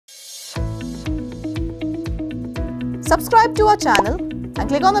Subscribe to our channel and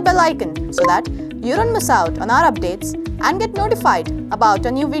click on the bell icon so that you don't miss out on our updates and get notified about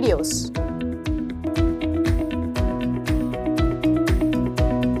our new videos.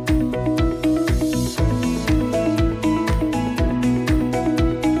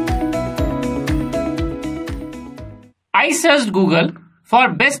 I searched Google for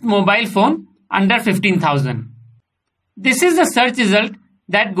best mobile phone under 15,000. This is the search result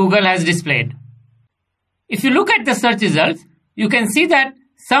that Google has displayed. If you look at the search results, you can see that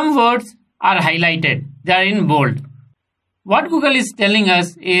some words are highlighted. They are in bold. What Google is telling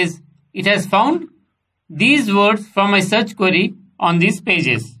us is it has found these words from a search query on these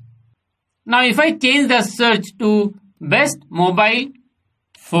pages. Now if I change the search to best mobile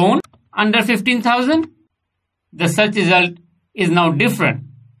phone under 15,000, the search result is now different.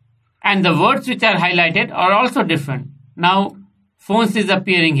 And the words which are highlighted are also different. Now phones is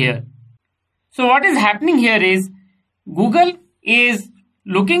appearing here. So what is happening here is Google is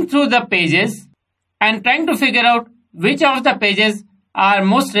looking through the pages and trying to figure out which of the pages are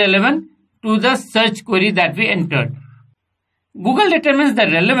most relevant to the search query that we entered. Google determines the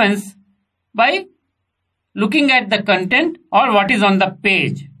relevance by looking at the content or what is on the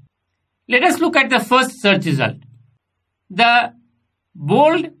page. Let us look at the first search result. The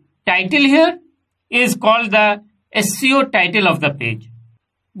bold title here is called the SEO title of the page.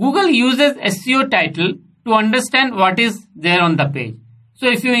 Google uses SEO title to understand what is there on the page. So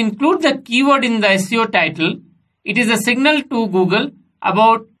if you include the keyword in the SEO title, it is a signal to Google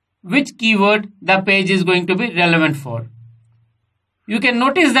about which keyword the page is going to be relevant for. You can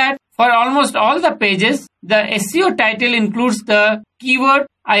notice that for almost all the pages, the SEO title includes the keyword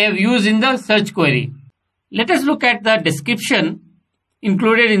I have used in the search query. Let us look at the description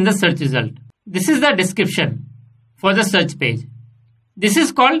included in the search result. This is the description for the search page. This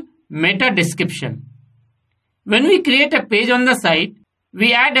is called meta description. When we create a page on the site,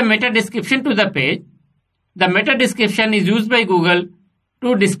 we add a meta description to the page. The meta description is used by Google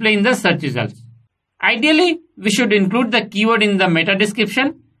to display in the search results. Ideally, we should include the keyword in the meta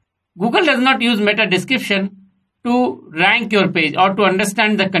description. Google does not use meta description to rank your page or to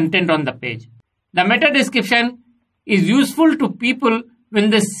understand the content on the page. The meta description is useful to people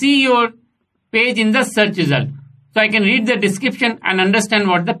when they see your page in the search result. So I can read the description and understand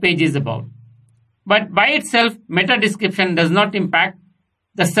what the page is about. But by itself, meta description does not impact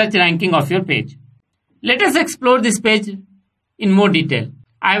the search ranking of your page. Let us explore this page in more detail.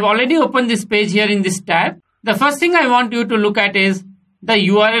 I have already opened this page here in this tab. The first thing I want you to look at is the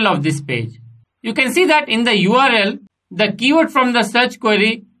URL of this page. You can see that in the URL, the keyword from the search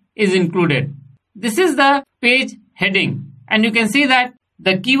query is included. This is the page heading, and you can see that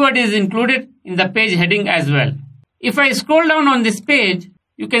the keyword is included in the page heading as well. If I scroll down on this page,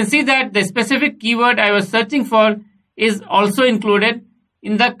 you can see that the specific keyword I was searching for is also included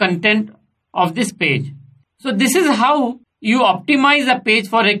in the content of this page. So this is how you optimize a page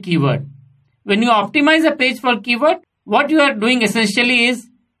for a keyword. When you optimize a page for keyword, what you are doing essentially is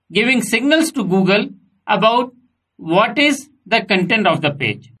giving signals to Google about what is the content of the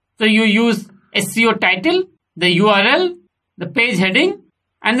page. So you use SEO title, the URL, the page heading,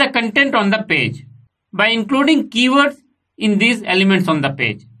 and the content on the page by including keywords in these elements on the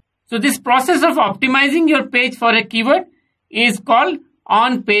page. So this process of optimizing your page for a keyword is called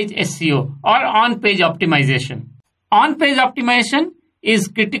on-page SEO or on-page optimization. On-page optimization is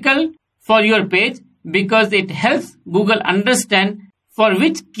critical for your page because it helps Google understand for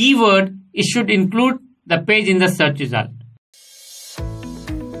which keyword it should include the page in the search result.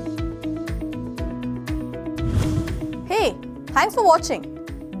 Hey, thanks for watching.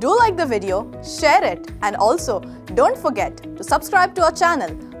 Do like the video, share it, and also don't forget to subscribe to our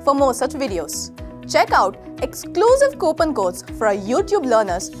channel for more such videos. Check out exclusive coupon codes for our YouTube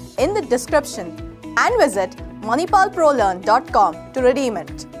learners in the description and visit manipalprolearn.com to redeem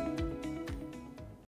it.